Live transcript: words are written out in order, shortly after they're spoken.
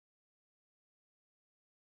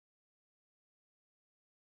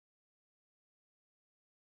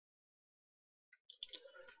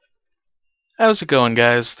How's it going,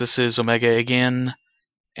 guys? This is Omega again,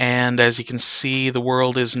 and as you can see, the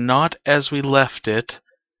world is not as we left it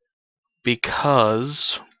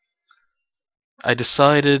because I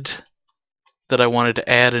decided that I wanted to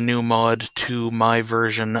add a new mod to my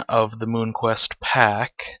version of the MoonQuest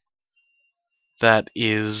pack. That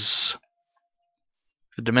is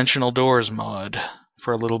the Dimensional Doors mod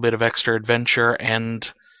for a little bit of extra adventure, and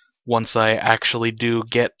once I actually do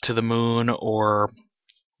get to the moon or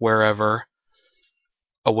wherever,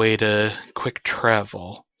 a way to quick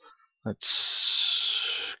travel.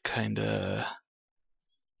 Let's kinda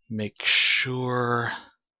make sure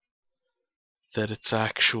that it's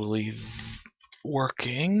actually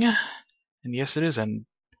working. And yes, it is. And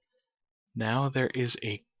now there is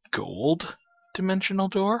a gold dimensional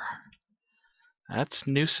door. That's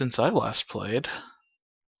new since I last played.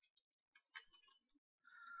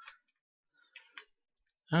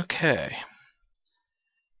 Okay.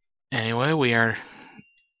 Anyway, we are,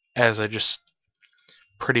 as I just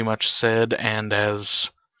pretty much said, and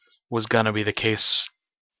as was gonna be the case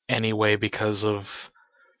anyway because of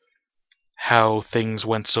how things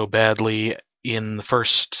went so badly in the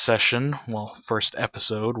first session, well, first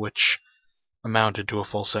episode, which amounted to a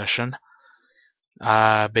full session.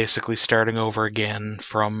 Basically starting over again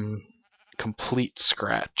from complete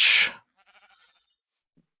scratch.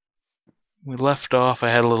 We left off, I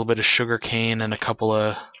had a little bit of sugar cane and a couple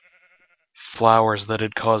of flowers that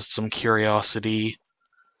had caused some curiosity,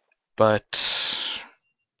 but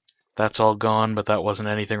that's all gone, but that wasn't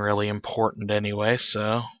anything really important anyway,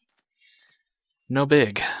 so no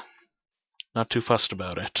big. Not too fussed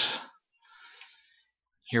about it.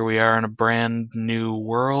 Here we are in a brand new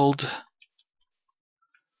world,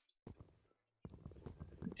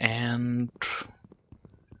 and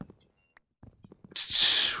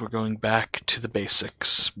we're going back to the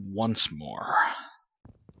basics once more.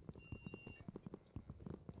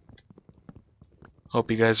 Hope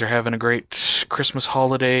you guys are having a great Christmas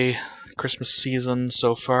holiday, Christmas season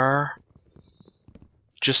so far.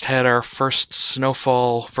 Just had our first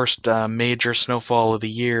snowfall, major snowfall of the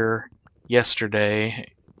year yesterday,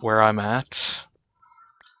 where I'm at.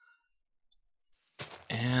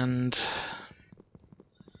 And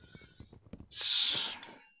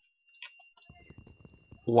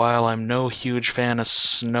while I'm no huge fan of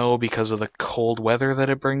snow because of the cold weather that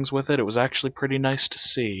it brings with it, it was actually pretty nice to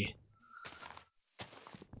see.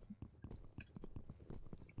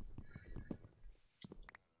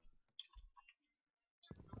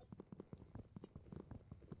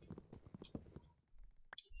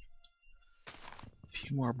 A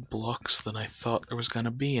few more blocks than I thought there was going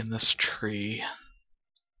to be in this tree.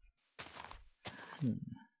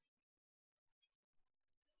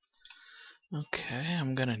 Okay,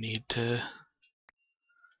 I'm gonna need to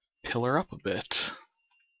pillar up a bit.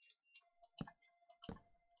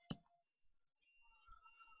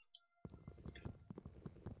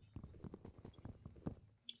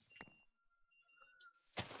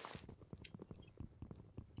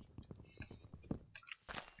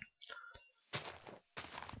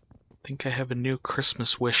 I think I have a new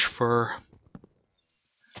Christmas wish for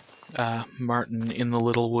Martin in the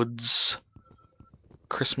Little Woods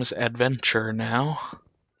Christmas adventure now.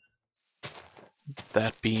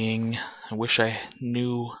 That being, I wish I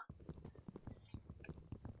knew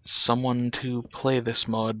someone to play this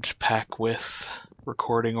mod pack with,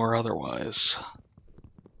 recording or otherwise.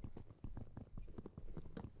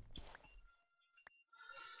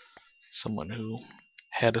 Someone who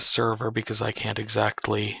had a server, because I can't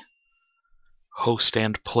exactly host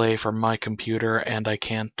and play from my computer, and I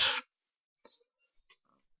can't,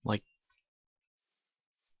 like,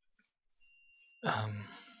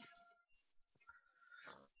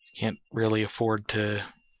 can't really afford to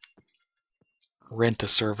rent a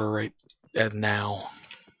server right now.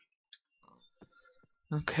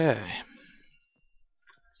 Okay.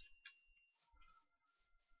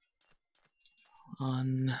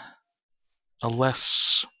 On a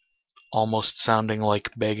less almost sounding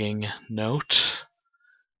like begging note,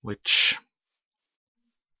 which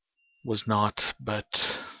was not,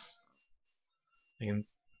 but I can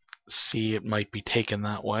see it might be taken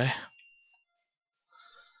that way.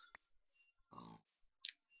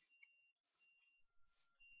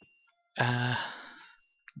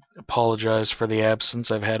 Apologize for the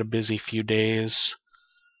absence. I've had a busy few days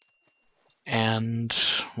and,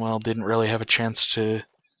 well, didn't really have a chance to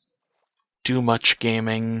do much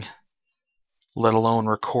gaming, let alone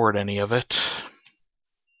record any of it.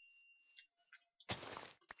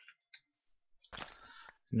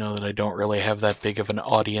 Know that I don't really have that big of an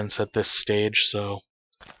audience at this stage, so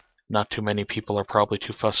not too many people are probably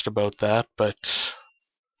too fussed about that, but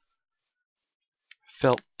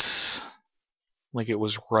felt like it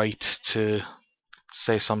was right to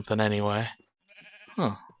say something anyway.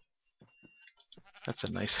 Huh. That's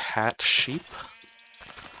a nice hat sheep.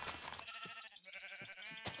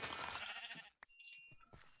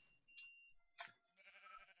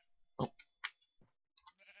 Oh.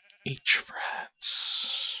 H for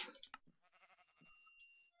hats.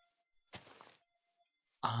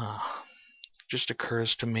 Just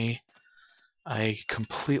occurs to me, I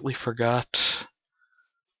completely forgot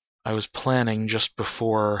I was planning just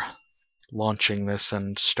before launching this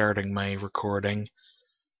and starting my recording,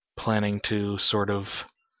 planning to sort of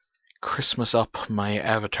Christmas up my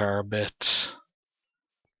avatar a bit,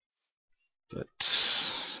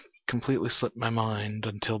 but completely slipped my mind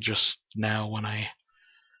until just now when I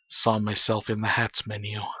saw myself in the hats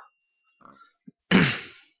menu.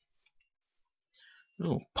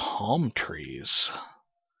 Oh, palm trees.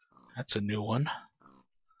 That's a new one.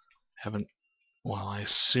 Well, I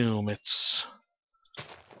assume it's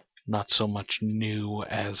not so much new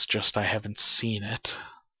as just I haven't seen it.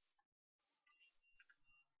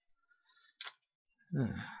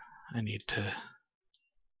 I need to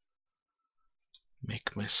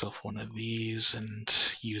make myself one of these and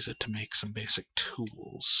use it to make some basic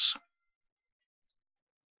tools.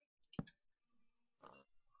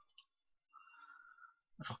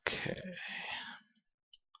 Okay.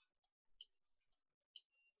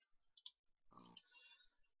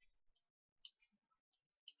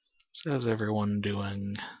 So how's everyone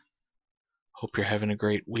doing? Hope you're having a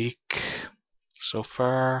great week so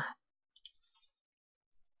far.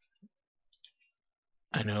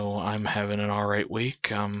 I know I'm having an alright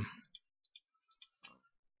week.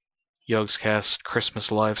 Yogscast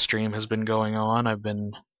Christmas live stream has been going on. I've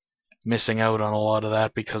been missing out on a lot of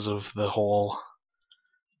that because of the whole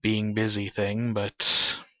being busy thing,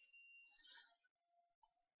 but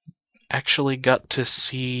actually got to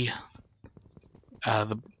see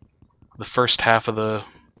the first half of the,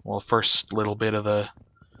 well, first little bit of the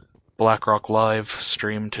BlackRock live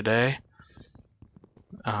stream today.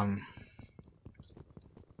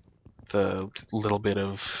 The little bit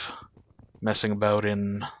of messing about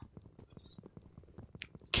in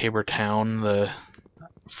Cabertown,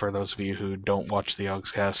 for those of you who don't watch the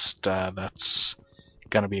Yogscast, that's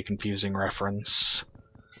gonna be a confusing reference.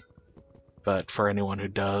 But for anyone who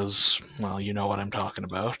does, well, you know what I'm talking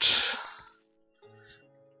about.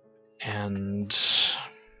 And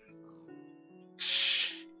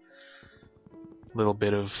a little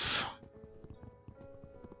bit of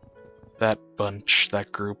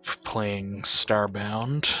that group playing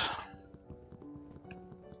Starbound,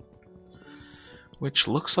 which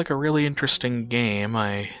looks like a really interesting game.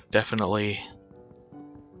 I definitely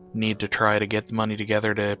need to try to get the money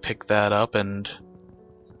together to pick that up, and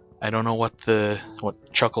I don't know what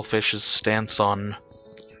Chucklefish's stance on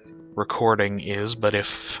recording is, but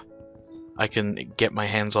if I can get my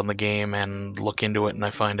hands on the game and look into it and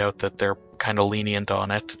I find out that they're kind of lenient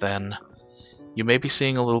on it, then you may be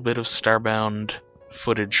seeing a little bit of Starbound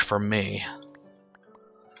footage from me.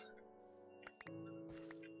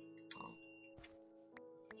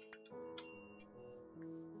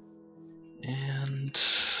 And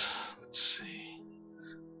let's see.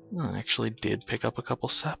 Oh, I actually did pick up a couple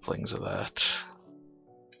saplings of that.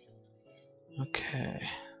 Okay.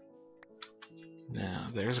 Now,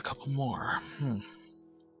 there's a couple more.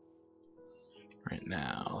 Right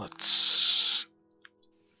now, let's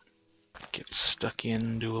get stuck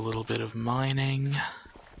into a little bit of mining.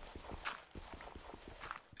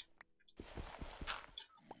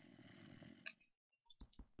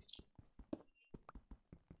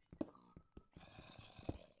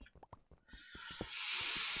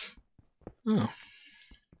 Oh.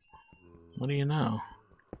 What do you know?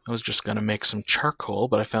 I was just gonna make some charcoal,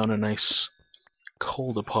 but I found a nice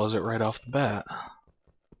coal deposit right off the bat.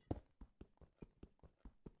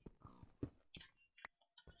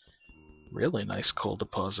 Really nice coal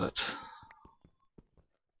deposit.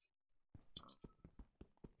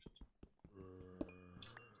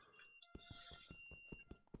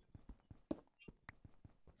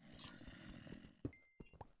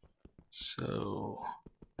 So,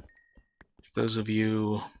 for those of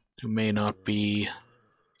you who may not be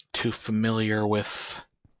too familiar with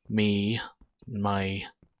me, my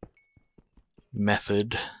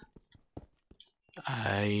method,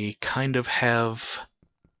 I kind of have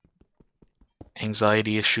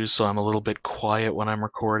anxiety issues, so I'm a little bit quiet when I'm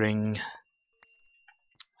recording,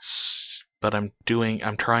 but I'm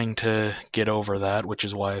trying to get over that, which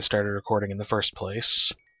is why I started recording in the first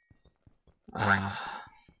place.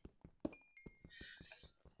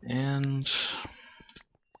 And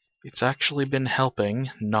it's actually been helping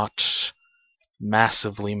not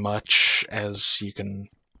massively much, as you can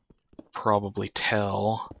probably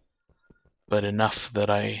tell, but enough that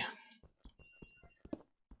I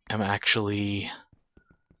am actually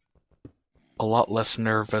a lot less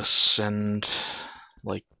nervous and,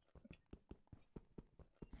 like,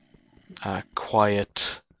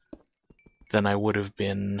 quiet than I would have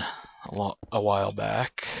been a while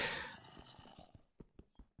back.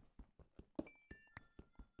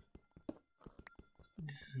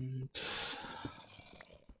 And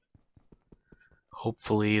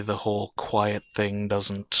hopefully the whole quiet thing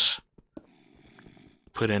doesn't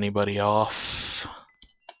put anybody off.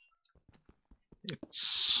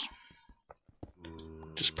 It's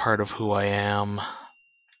just part of who I am,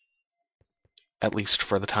 at least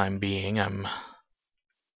for the time being. I'm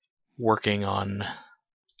working on,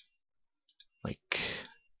 like,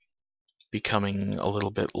 becoming a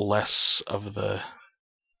little bit less of the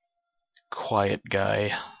quiet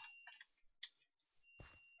guy.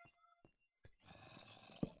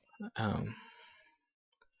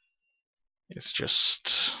 It's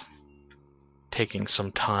just taking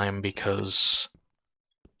some time, because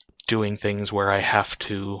doing things where I have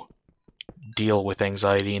to deal with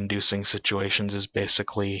anxiety-inducing situations is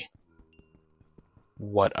basically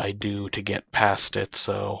what I do to get past it,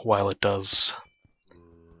 so while it does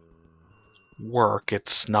work,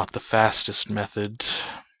 it's not the fastest method.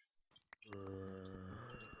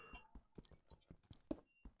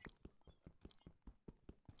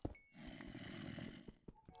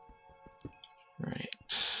 Right.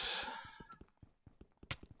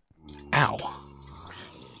 Ow.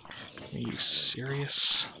 Are you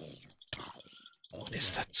serious? What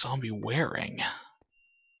is that zombie wearing?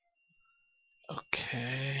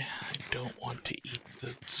 Okay, I don't want to eat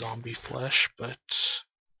the zombie flesh, but...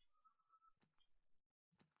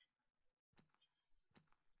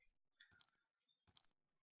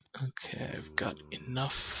 Okay, I've got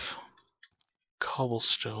enough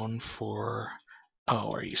cobblestone for...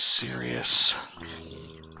 Oh, are you serious?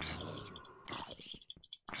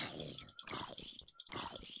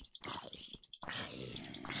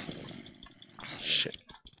 Shit.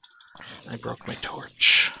 I broke my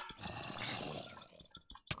torch.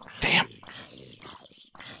 Damn!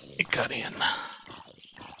 It got in.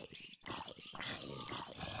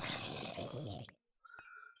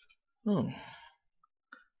 Hmm.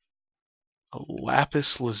 A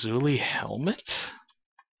lapis lazuli helmet?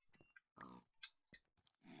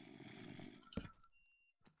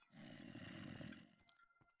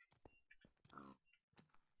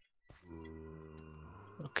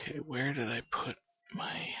 Okay, where did I put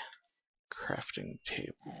my crafting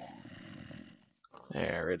table?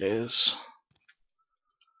 There it is.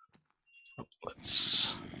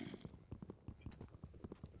 Let's...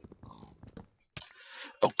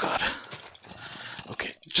 Oh god.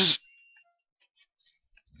 Okay, just...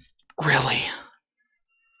 Really?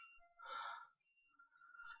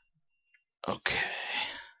 Okay.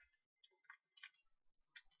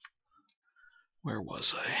 Where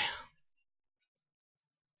was I?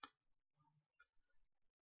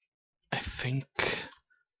 I think...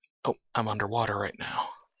 Oh, I'm underwater right now.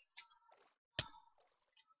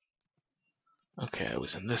 Okay, I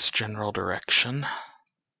was in this general direction.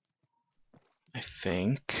 I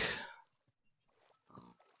think...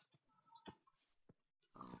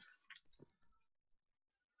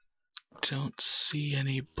 Don't see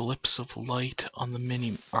any blips of light on the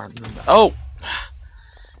mini... Oh!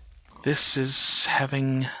 This is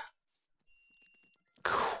having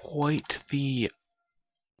quite the...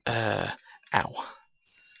 Ow.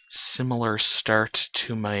 Similar start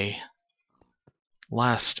to my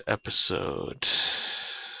last episode.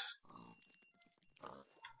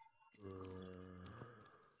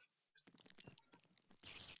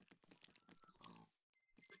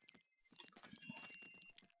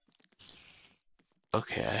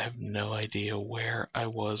 Okay, I have no idea where I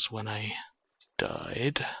was when I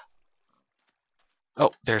died.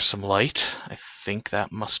 Oh, there's some light. I think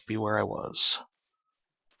that must be where I was.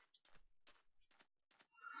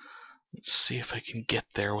 Let's see if I can get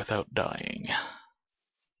there without dying.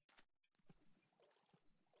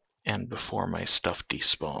 And before my stuff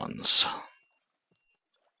despawns.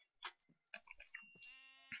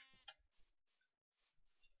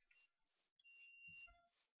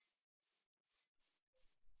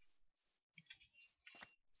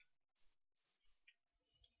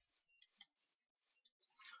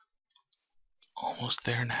 Almost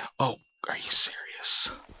there now. Oh, are you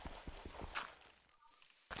serious?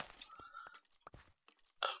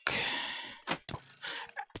 Okay.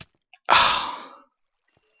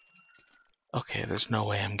 Okay, there's no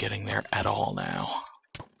way I'm getting there at all now.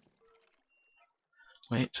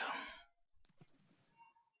 Wait.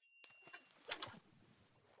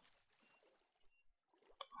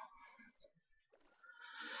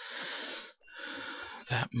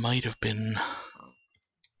 That might have been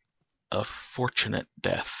a fortunate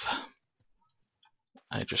death.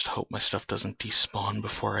 I just hope my stuff doesn't despawn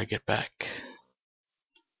before I get back.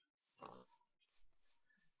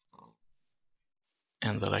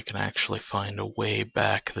 And that I can actually find a way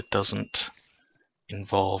back that doesn't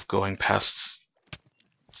involve going past...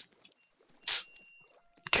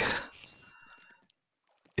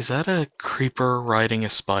 Is that a creeper riding a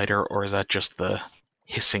spider, or is that just the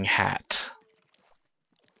hissing hat?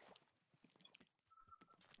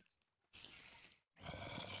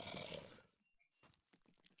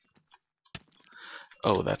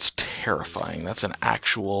 Oh, that's terrifying. That's an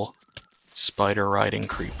actual spider riding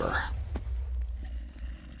creeper.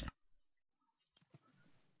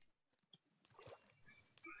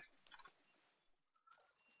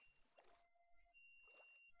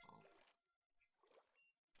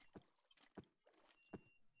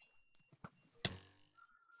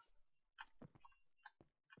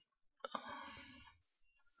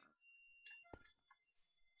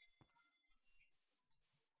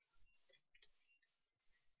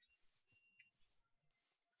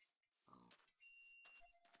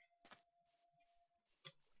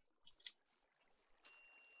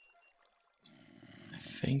 I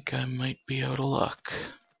think I might be out of luck.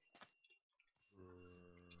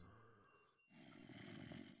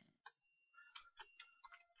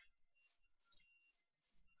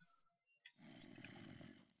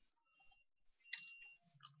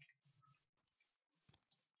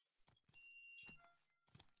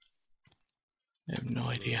 I have no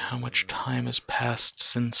idea how much time has passed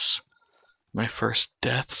since my first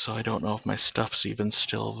death, so I don't know if my stuff's even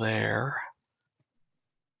still there.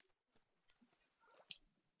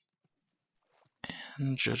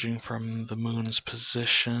 And judging from the moon's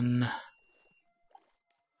position,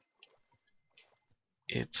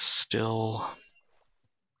 it's still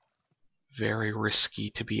very risky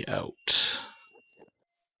to be out.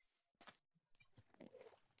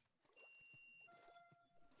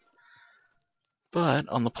 But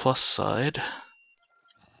on the plus side,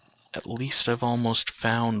 at least I've almost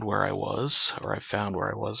found where I was, or I found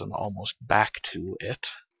where I was and almost back to it.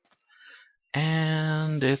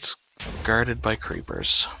 And it's guarded by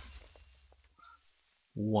creepers.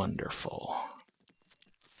 Wonderful.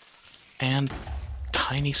 And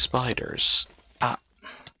tiny spiders. Ah.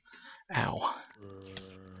 Ow.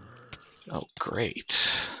 Oh,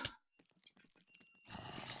 great.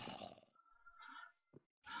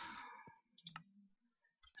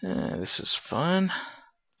 This is fun.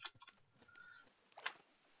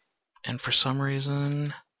 And for some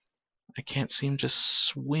reason, I can't seem to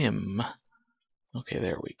swim. Okay,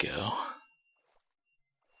 there we go.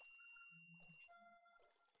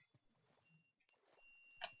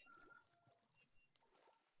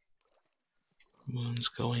 Moon's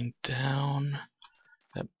going down.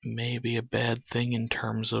 That may be a bad thing in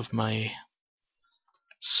terms of my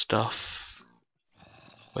stuff.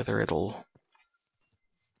 Whether it'll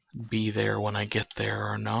be there when I get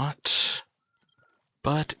there or not.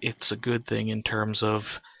 But it's a good thing in terms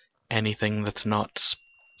of anything that's not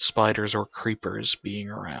spiders or creepers being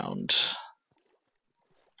around.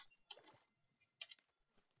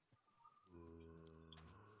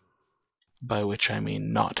 By which I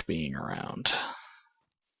mean not being around.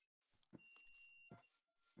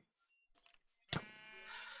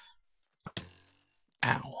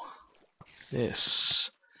 Ow. This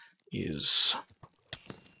is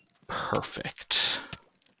perfect.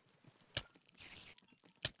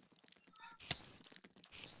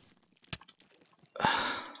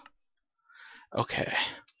 Okay.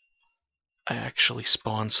 I actually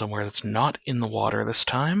spawned somewhere that's not in the water this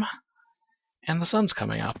time, and the sun's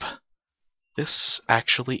coming up. This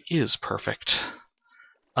actually is perfect.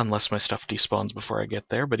 Unless my stuff despawns before I get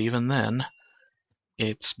there, but even then,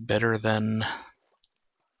 it's better than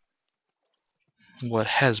what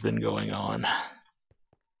has been going on.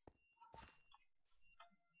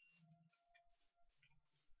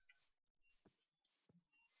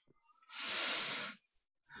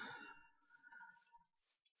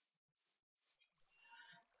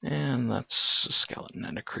 And that's a skeleton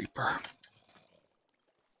and a creeper.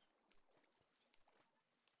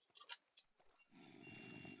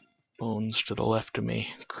 Bones to the left of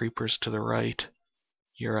me, creepers to the right.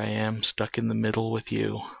 Here I am, stuck in the middle with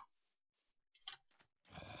you.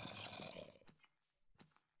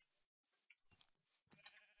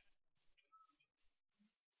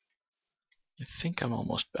 I think I'm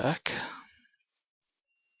almost back.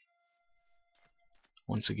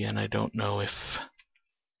 Once again, I don't know if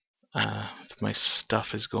my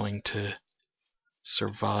stuff is going to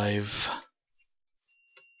survive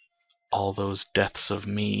all those deaths of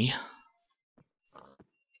me.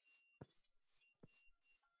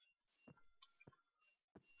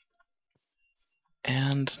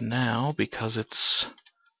 now because it's...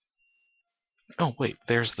 Oh, wait,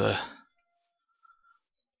 there's the...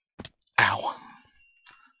 Ow.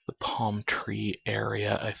 The palm tree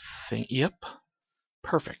area, I think. Yep.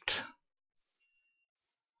 Perfect.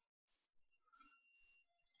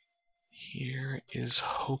 Here is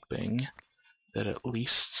hoping that at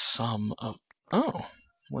least some of... Oh,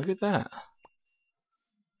 look at that.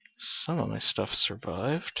 Some of my stuff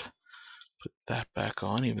survived. Put that back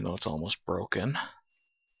on, even though it's almost broken.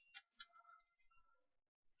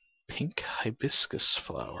 Pink hibiscus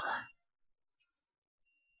flower.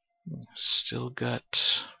 Still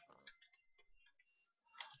got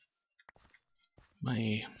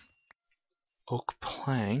my oak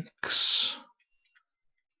planks.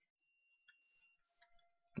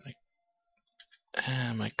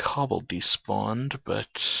 My cobble despawned,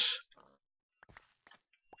 but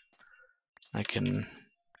I can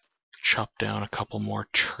chop down a couple more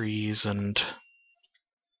trees and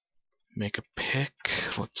make a pick.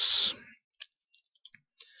 Let's...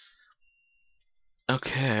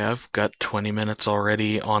 Okay, I've got 20 minutes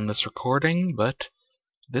already on this recording, but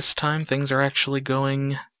this time things are actually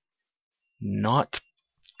going not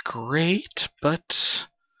great, but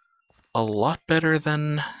a lot better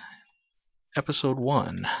than episode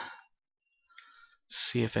 1.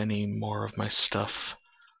 See if any more of my stuff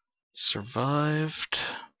survived.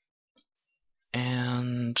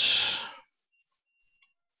 And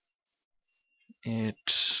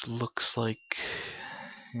it looks like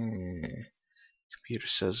computer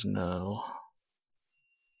says no.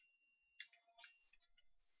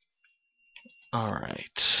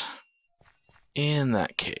 Alright. In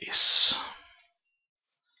that case,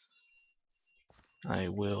 I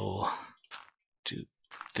will do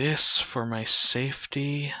this for my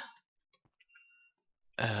safety.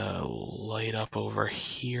 Light up over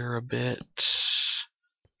here a bit.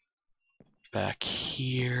 Back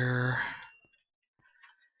here.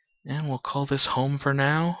 And we'll call this home for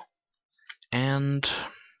now. And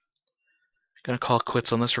I'm gonna call it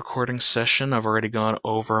quits on this recording session. I've already gone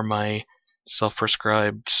over my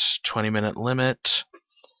self-prescribed 20-minute limit.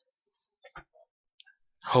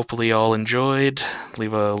 Hopefully you all enjoyed.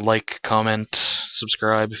 Leave a like, comment,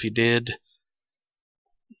 subscribe if you did.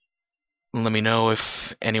 Let me know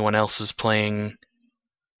if anyone else is playing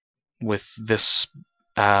with this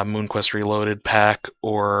MoonQuest Reloaded pack,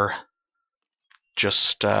 or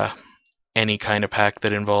just any kind of pack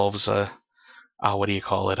that involves what do you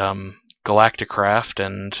call it? Galacticraft,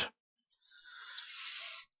 and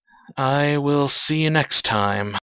I will see you next time.